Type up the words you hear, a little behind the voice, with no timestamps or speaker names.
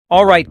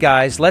All right,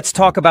 guys, let's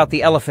talk about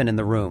the elephant in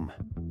the room.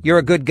 You're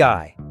a good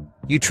guy.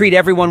 You treat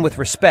everyone with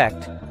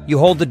respect. You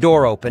hold the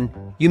door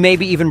open. You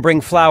maybe even bring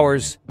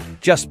flowers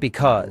just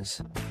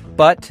because.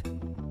 But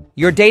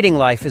your dating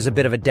life is a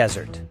bit of a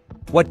desert.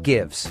 What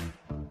gives?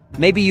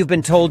 Maybe you've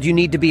been told you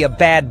need to be a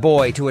bad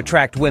boy to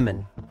attract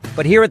women.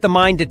 But here at the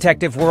Mind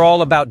Detective, we're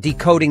all about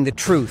decoding the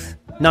truth,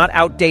 not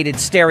outdated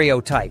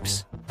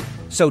stereotypes.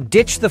 So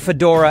ditch the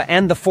fedora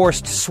and the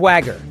forced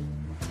swagger,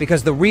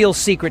 because the real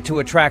secret to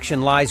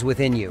attraction lies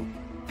within you.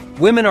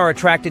 Women are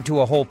attracted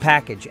to a whole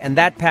package, and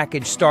that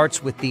package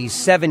starts with these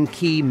 7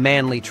 key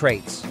manly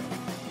traits.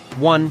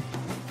 1.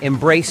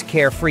 Embrace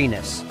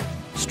carefreeness.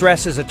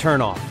 Stress is a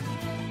turnoff.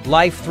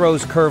 Life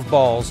throws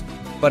curveballs,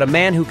 but a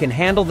man who can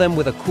handle them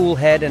with a cool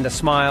head and a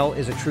smile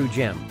is a true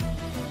gem.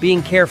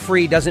 Being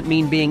carefree doesn't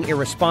mean being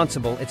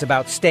irresponsible, it's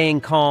about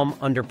staying calm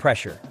under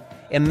pressure.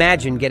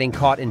 Imagine getting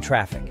caught in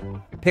traffic.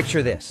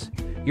 Picture this.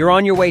 You're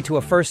on your way to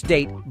a first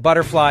date,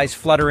 butterflies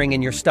fluttering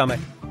in your stomach.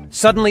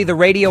 Suddenly the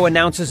radio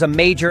announces a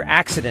major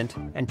accident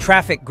and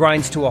traffic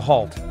grinds to a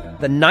halt.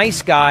 The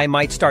nice guy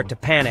might start to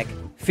panic,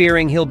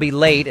 fearing he'll be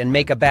late and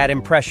make a bad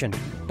impression.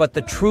 But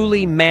the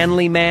truly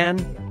manly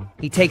man,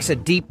 he takes a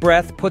deep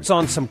breath, puts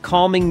on some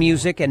calming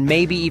music, and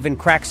maybe even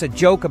cracks a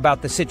joke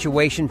about the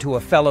situation to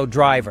a fellow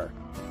driver.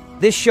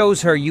 This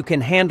shows her you can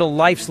handle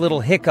life's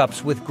little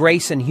hiccups with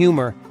grace and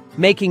humor,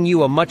 making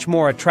you a much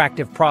more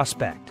attractive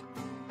prospect.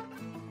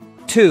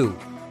 2.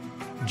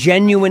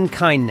 Genuine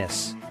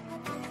kindness.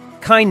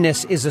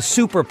 Kindness is a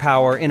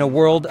superpower in a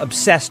world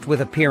obsessed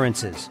with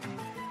appearances.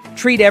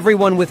 Treat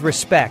everyone with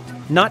respect,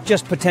 not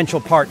just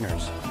potential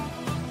partners.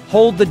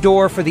 Hold the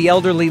door for the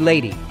elderly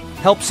lady.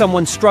 Help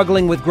someone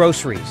struggling with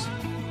groceries.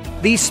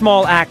 These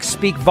small acts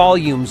speak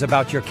volumes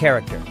about your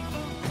character.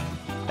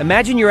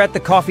 Imagine you're at the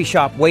coffee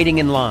shop waiting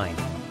in line.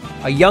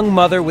 A young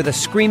mother with a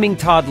screaming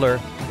toddler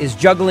is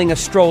juggling a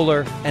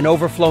stroller and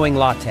overflowing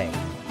latte.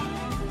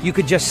 You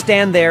could just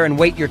stand there and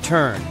wait your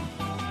turn,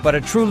 but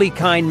a truly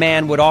kind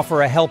man would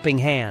offer a helping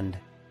hand.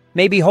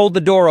 Maybe hold the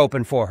door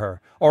open for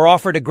her, or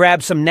offer to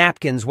grab some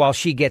napkins while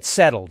she gets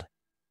settled.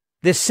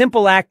 This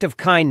simple act of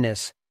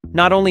kindness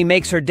not only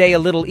makes her day a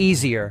little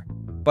easier,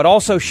 but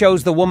also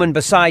shows the woman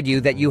beside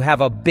you that you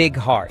have a big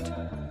heart.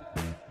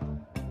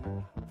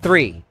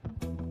 3.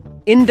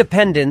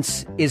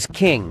 Independence is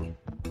king.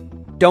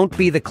 Don't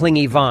be the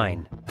clingy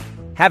vine.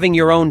 Having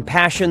your own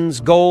passions,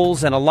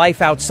 goals, and a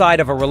life outside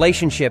of a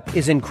relationship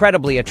is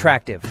incredibly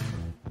attractive.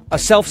 A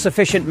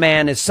self-sufficient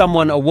man is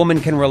someone a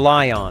woman can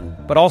rely on,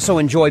 but also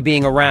enjoy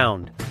being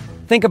around.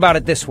 Think about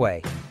it this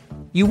way.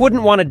 You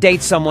wouldn't want to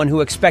date someone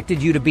who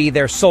expected you to be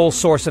their sole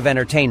source of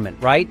entertainment,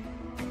 right?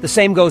 The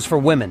same goes for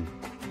women.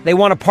 They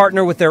want a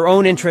partner with their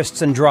own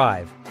interests and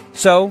drive.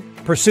 So,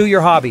 pursue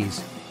your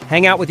hobbies,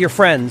 hang out with your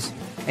friends,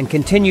 and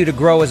continue to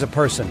grow as a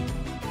person.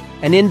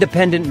 An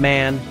independent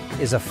man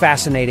is a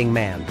fascinating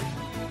man.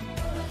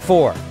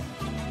 4.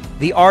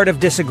 The art of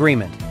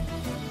disagreement.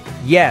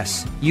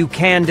 Yes, you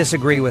can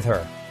disagree with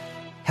her.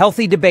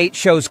 Healthy debate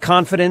shows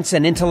confidence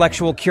and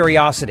intellectual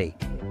curiosity.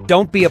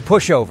 Don't be a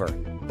pushover,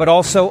 but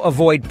also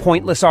avoid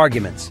pointless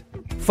arguments.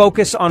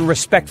 Focus on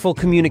respectful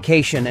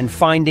communication and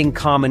finding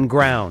common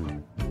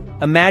ground.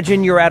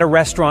 Imagine you're at a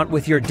restaurant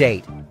with your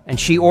date, and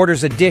she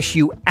orders a dish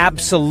you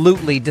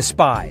absolutely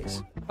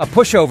despise. A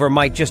pushover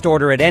might just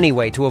order it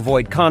anyway to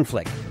avoid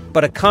conflict,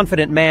 but a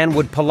confident man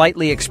would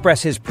politely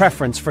express his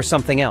preference for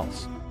something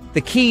else. The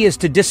key is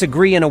to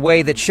disagree in a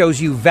way that shows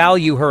you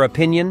value her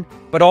opinion,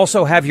 but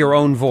also have your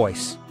own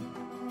voice.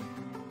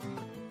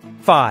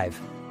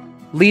 5.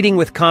 Leading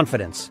with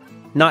confidence,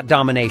 not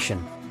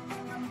domination.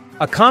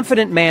 A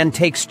confident man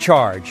takes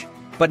charge,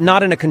 but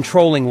not in a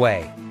controlling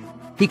way.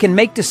 He can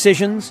make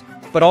decisions,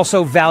 but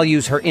also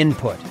values her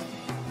input.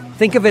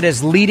 Think of it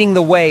as leading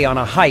the way on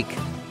a hike,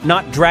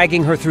 not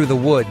dragging her through the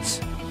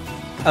woods.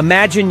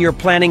 Imagine you're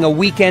planning a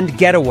weekend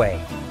getaway.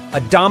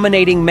 A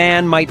dominating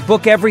man might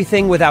book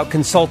everything without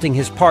consulting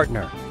his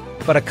partner,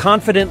 but a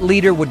confident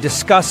leader would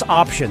discuss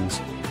options,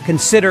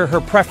 consider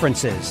her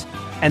preferences,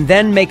 and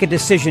then make a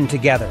decision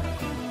together.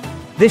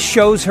 This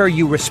shows her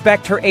you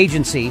respect her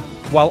agency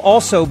while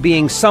also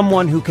being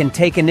someone who can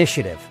take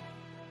initiative.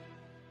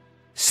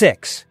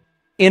 6.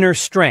 Inner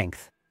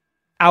strength,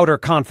 outer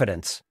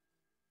confidence.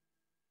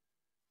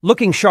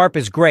 Looking sharp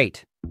is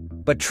great,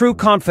 but true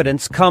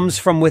confidence comes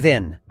from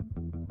within.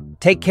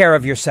 Take care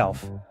of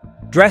yourself.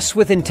 Dress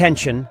with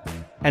intention,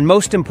 and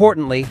most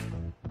importantly,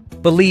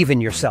 believe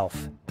in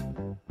yourself.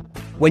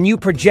 When you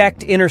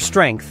project inner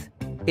strength,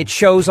 it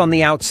shows on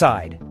the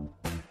outside.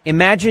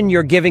 Imagine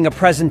you're giving a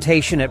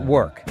presentation at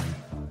work.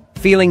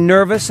 Feeling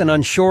nervous and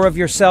unsure of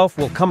yourself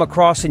will come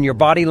across in your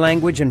body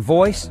language and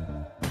voice,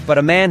 but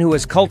a man who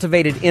has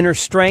cultivated inner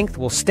strength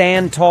will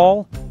stand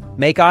tall,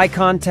 make eye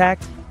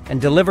contact, and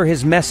deliver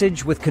his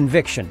message with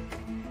conviction.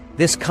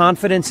 This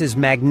confidence is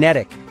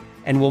magnetic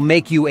and will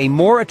make you a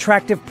more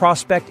attractive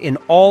prospect in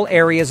all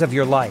areas of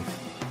your life.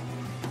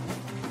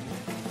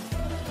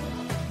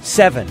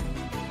 7.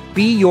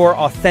 Be your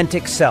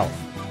authentic self.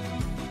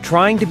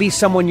 Trying to be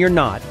someone you're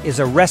not is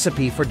a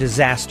recipe for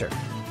disaster.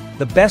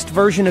 The best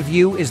version of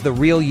you is the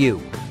real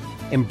you.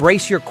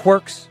 Embrace your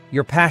quirks,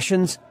 your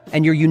passions,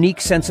 and your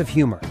unique sense of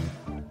humor.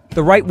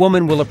 The right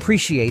woman will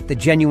appreciate the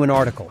genuine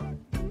article.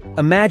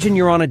 Imagine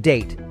you're on a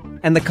date,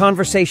 and the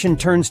conversation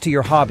turns to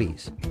your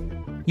hobbies.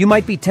 You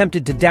might be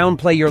tempted to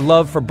downplay your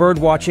love for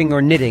birdwatching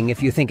or knitting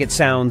if you think it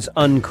sounds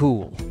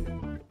uncool.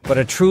 But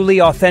a truly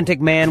authentic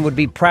man would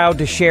be proud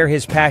to share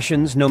his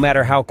passions, no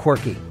matter how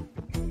quirky.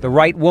 The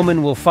right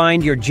woman will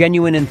find your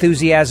genuine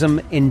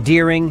enthusiasm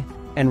endearing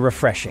and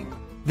refreshing.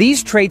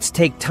 These traits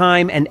take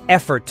time and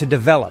effort to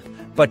develop,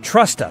 but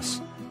trust us,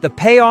 the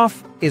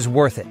payoff is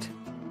worth it.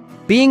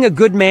 Being a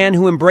good man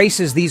who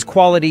embraces these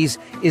qualities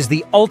is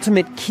the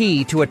ultimate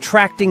key to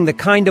attracting the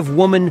kind of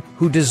woman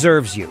who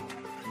deserves you.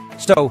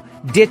 So,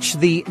 ditch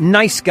the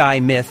nice guy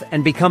myth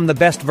and become the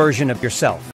best version of yourself.